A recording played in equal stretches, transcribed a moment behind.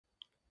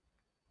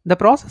The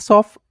process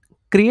of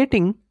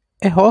creating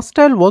a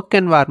hostile work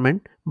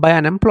environment by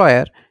an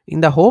employer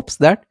in the hopes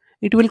that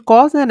it will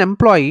cause an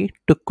employee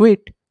to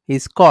quit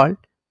is called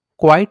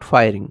quiet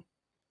firing.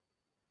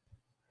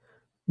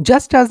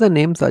 Just as the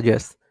name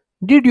suggests,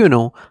 did you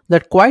know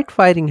that quiet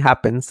firing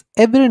happens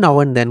every now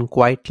and then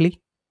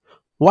quietly?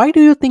 Why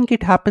do you think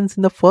it happens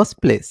in the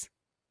first place?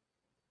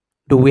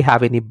 Do we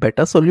have any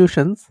better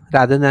solutions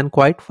rather than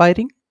quiet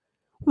firing?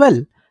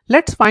 Well,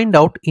 let's find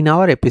out in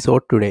our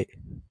episode today.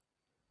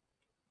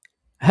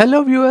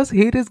 Hello viewers,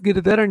 here is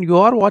Giridhar and you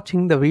are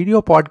watching the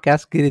video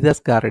podcast Giridhar's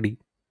Garady.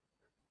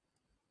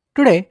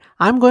 Today,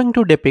 I am going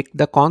to depict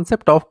the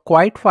concept of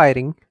quiet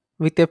firing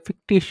with a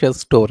fictitious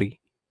story.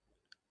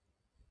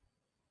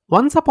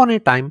 Once upon a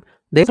time,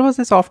 there was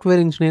a software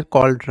engineer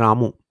called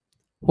Ramu,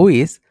 who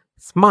is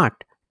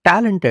smart,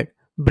 talented,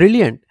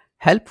 brilliant,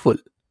 helpful,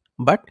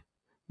 but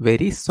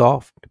very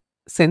soft,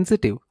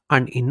 sensitive,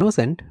 and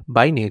innocent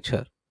by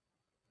nature.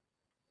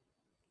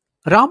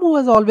 Ramu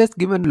was always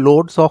given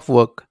loads of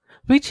work,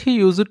 which he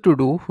used to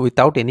do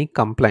without any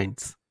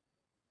complaints.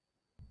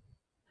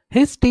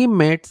 His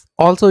teammates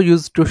also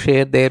used to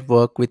share their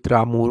work with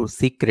Ramu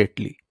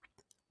secretly.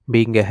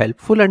 Being a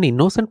helpful and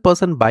innocent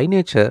person by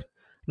nature,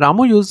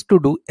 Ramu used to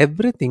do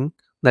everything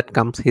that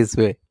comes his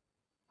way.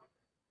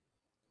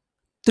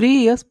 3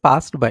 years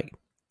passed by.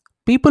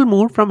 People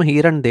moved from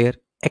here and there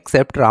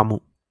except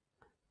Ramu.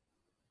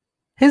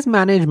 His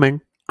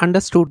management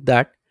understood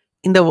that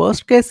in the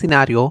worst case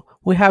scenario,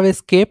 we have a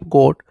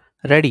scapegoat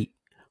ready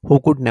who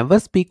could never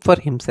speak for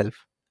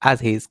himself as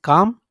he is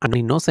calm and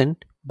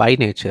innocent by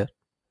nature.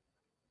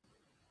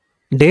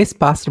 Days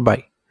passed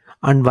by,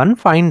 and one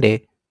fine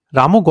day,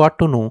 Ramu got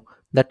to know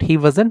that he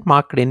wasn't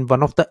marked in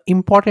one of the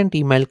important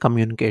email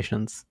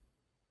communications.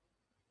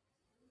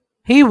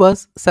 He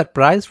was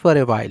surprised for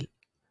a while,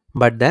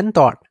 but then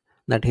thought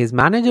that his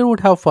manager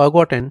would have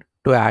forgotten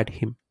to add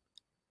him.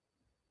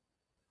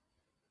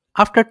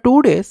 After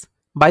 2 days,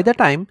 by the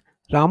time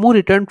Ramu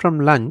returned from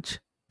lunch,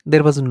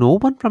 there was no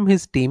one from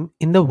his team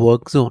in the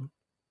work zone.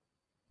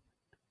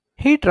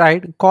 He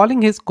tried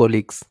calling his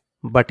colleagues,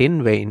 but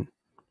in vain.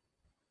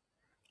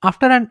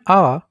 After an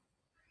hour,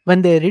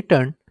 when they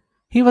returned,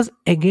 he was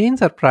again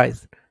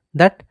surprised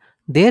that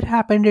there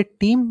happened a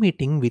team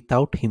meeting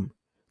without him,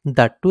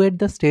 that too at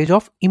the stage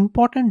of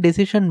important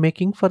decision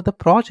making for the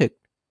project.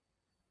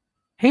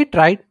 He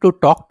tried to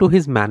talk to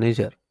his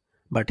manager,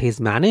 but his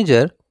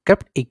manager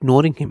kept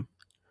ignoring him.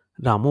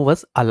 Ramu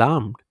was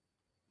alarmed.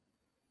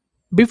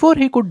 Before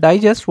he could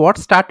digest what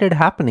started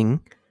happening,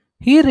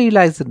 he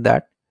realized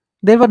that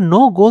there were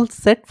no goals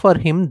set for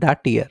him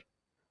that year,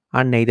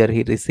 and neither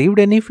he received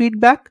any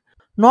feedback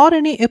nor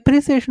any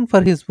appreciation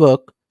for his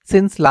work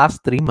since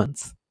last 3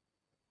 months.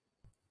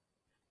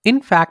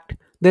 In fact,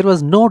 there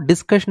was no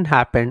discussion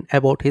happened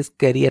about his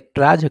career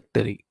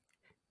trajectory.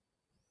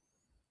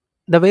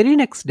 The very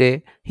next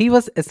day, he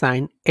was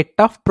assigned a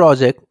tough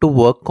project to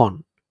work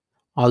on.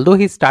 Although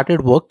he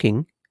started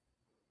working,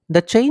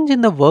 the change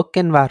in the work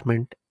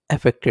environment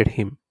affected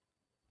him.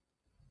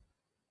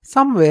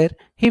 Somewhere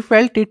he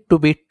felt it to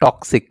be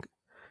toxic.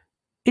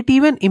 It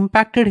even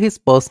impacted his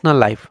personal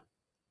life.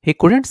 He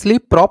couldn't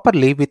sleep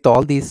properly with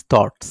all these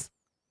thoughts.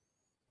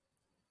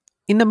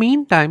 In the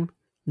meantime,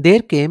 there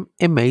came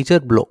a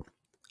major blow.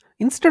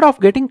 Instead of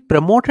getting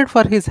promoted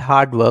for his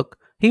hard work,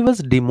 he was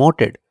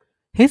demoted.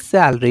 His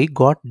salary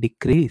got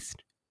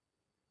decreased.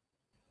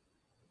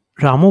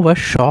 Ramu was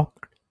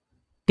shocked.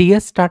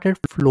 Tears started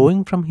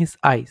flowing from his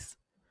eyes.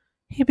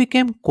 He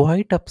became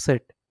quite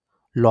upset,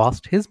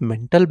 lost his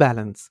mental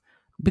balance,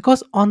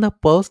 because on the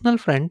personal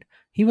front,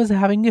 he was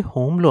having a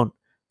home loan,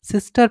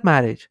 sister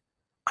marriage,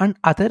 and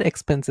other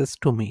expenses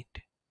to meet.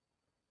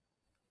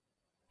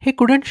 He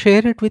couldn't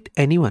share it with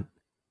anyone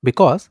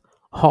because,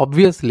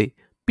 obviously,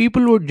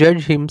 people would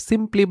judge him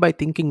simply by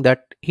thinking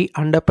that he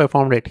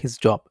underperformed at his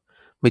job,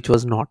 which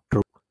was not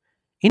true.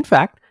 In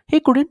fact, he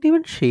couldn't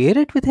even share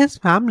it with his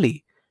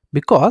family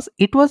because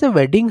it was a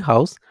wedding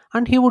house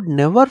and he would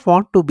never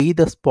want to be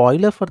the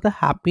spoiler for the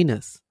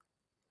happiness.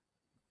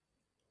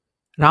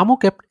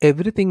 Ramu kept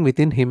everything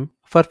within him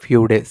for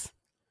few days.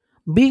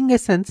 Being a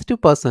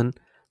sensitive person,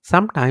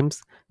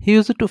 sometimes he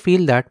used to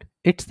feel that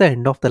it's the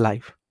end of the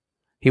life.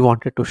 He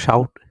wanted to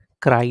shout,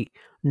 cry,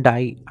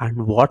 die,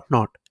 and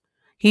whatnot.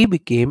 He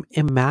became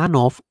a man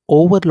of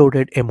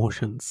overloaded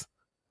emotions.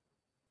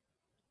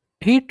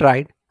 He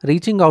tried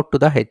reaching out to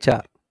the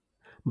HR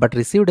but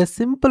received a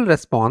simple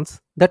response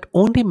that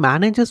only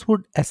managers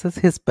would assess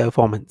his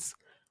performance.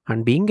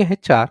 And being a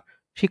HR,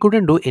 she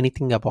couldn't do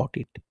anything about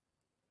it.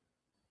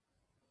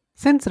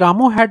 Since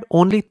Ramu had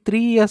only 3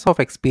 years of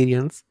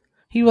experience,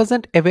 he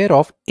wasn't aware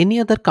of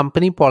any other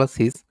company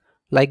policies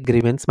like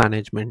grievance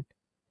management.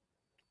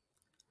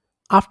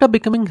 After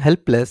becoming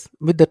helpless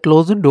with the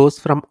closed doors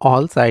from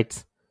all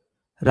sides,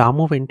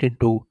 Ramu went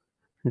into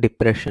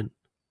depression.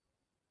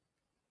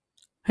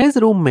 His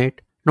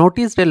roommate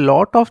noticed a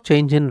lot of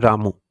change in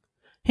Ramu.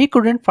 He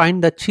couldn't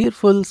find the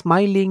cheerful,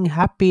 smiling,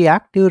 happy,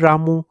 active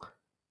Ramu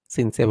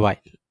since a while.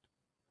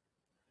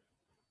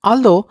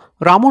 Although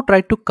Ramu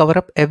tried to cover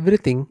up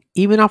everything,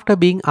 even after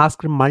being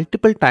asked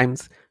multiple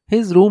times,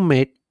 his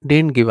roommate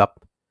didn't give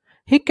up.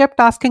 He kept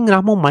asking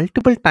Ramu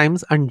multiple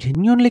times and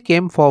genuinely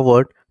came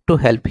forward to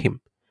help him.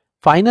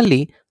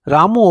 Finally,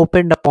 Ramu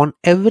opened upon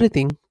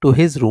everything to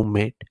his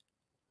roommate.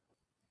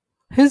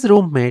 His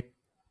roommate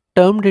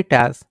termed it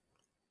as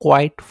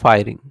quiet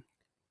firing.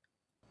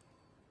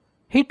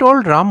 He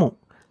told Ramu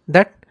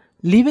that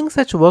leaving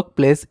such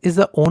workplace is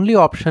the only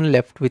option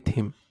left with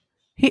him.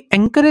 He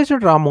encouraged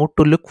Ramu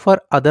to look for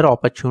other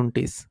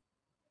opportunities.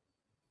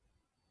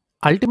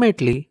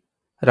 Ultimately,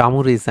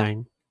 Ramu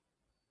resigned.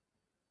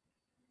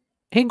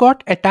 He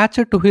got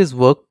attached to his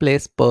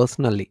workplace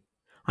personally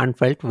and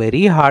felt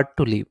very hard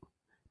to leave.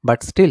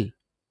 But still,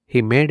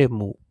 he made a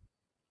move.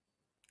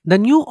 The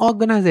new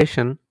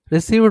organization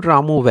received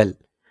Ramu well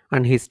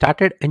and he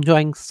started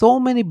enjoying so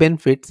many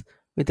benefits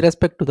with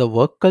respect to the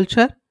work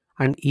culture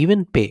and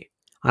even pay,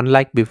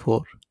 unlike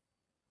before.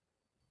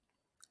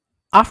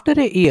 After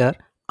a year,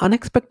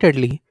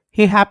 unexpectedly,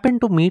 he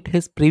happened to meet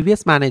his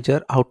previous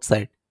manager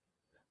outside.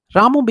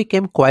 Ramu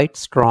became quite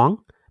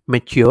strong,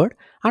 matured,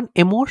 and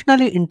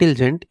emotionally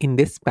intelligent in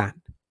this span.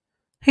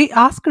 He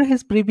asked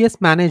his previous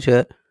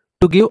manager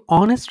to give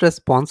honest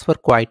response for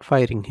quite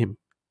firing him.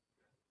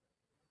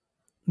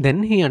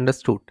 Then he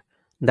understood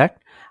that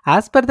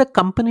as per the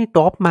company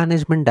top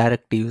management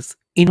directives,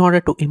 in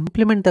order to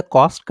implement the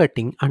cost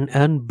cutting and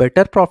earn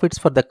better profits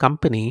for the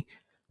company,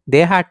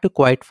 they had to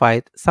quite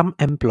fire some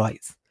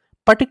employees,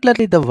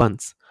 particularly the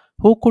ones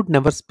who could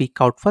never speak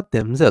out for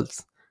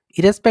themselves,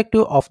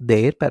 irrespective of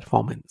their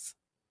performance.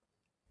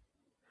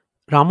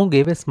 Ramu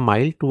gave a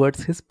smile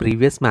towards his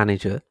previous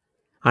manager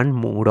and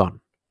moved on.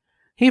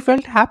 He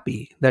felt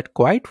happy that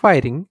quiet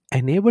firing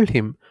enabled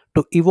him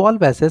to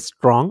evolve as a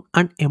strong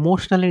and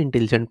emotionally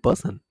intelligent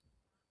person.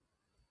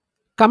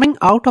 Coming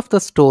out of the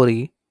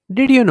story,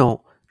 did you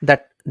know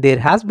that there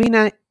has been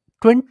a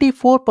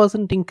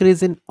 24%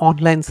 increase in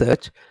online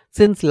search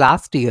since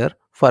last year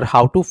for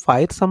how to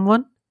fire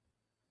someone?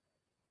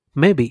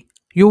 Maybe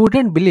you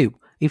wouldn't believe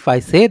if I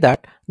say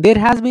that there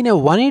has been a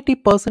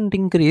 180%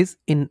 increase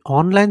in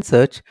online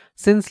search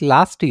since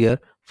last year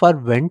for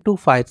when to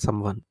fire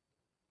someone.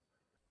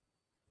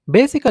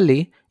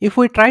 Basically, if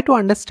we try to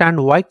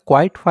understand why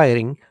quiet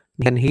firing,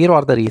 then here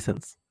are the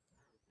reasons.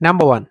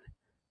 Number 1,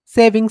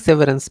 saving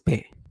severance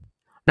pay.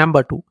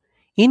 Number 2,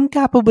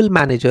 incapable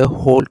manager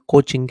hold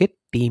coaching a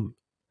team.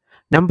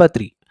 Number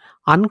 3,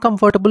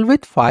 uncomfortable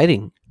with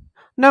firing.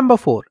 Number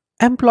 4,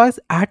 employees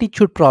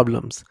attitude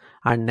problems.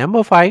 And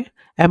number 5,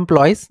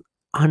 employees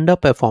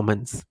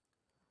underperformance.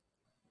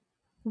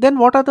 Then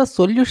what are the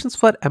solutions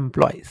for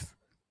employees?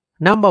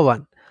 Number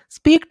 1,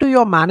 speak to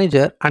your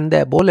manager and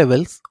the above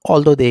levels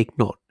although they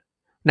ignore.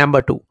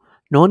 Number 2,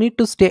 no need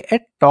to stay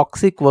at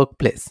toxic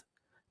workplace.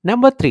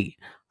 Number 3,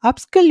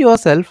 upskill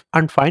yourself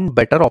and find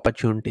better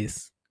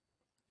opportunities.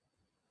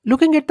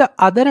 Looking at the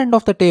other end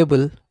of the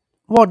table,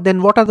 what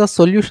are the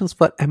solutions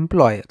for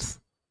employers?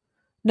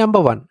 Number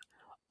 1,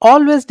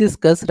 always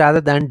discuss rather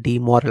than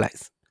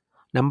demoralize.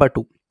 Number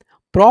 2,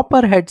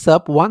 proper heads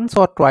up once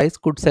or twice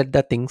could set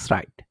the things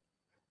right.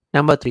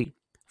 Number 3,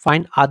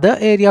 find other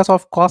areas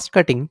of cost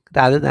cutting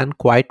rather than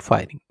quiet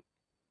firing.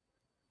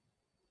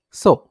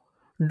 So,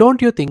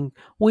 don't you think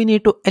we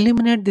need to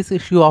eliminate this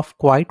issue of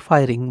quiet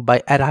firing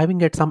by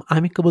arriving at some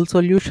amicable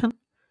solution?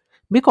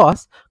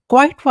 Because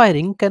quiet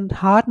firing can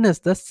harness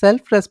the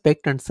self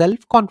respect and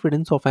self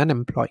confidence of an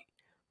employee,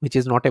 which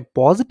is not a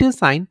positive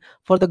sign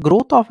for the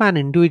growth of an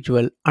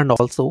individual and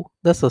also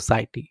the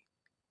society.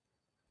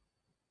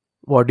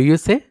 What do you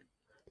say?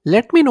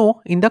 Let me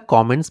know in the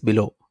comments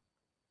below.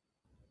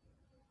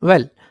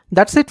 Well,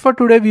 that's it for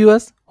today,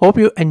 viewers. Hope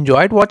you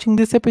enjoyed watching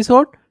this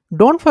episode.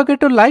 Don't forget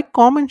to like,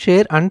 comment,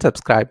 share, and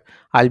subscribe.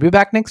 I'll be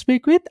back next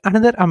week with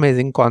another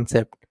amazing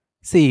concept.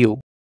 See you.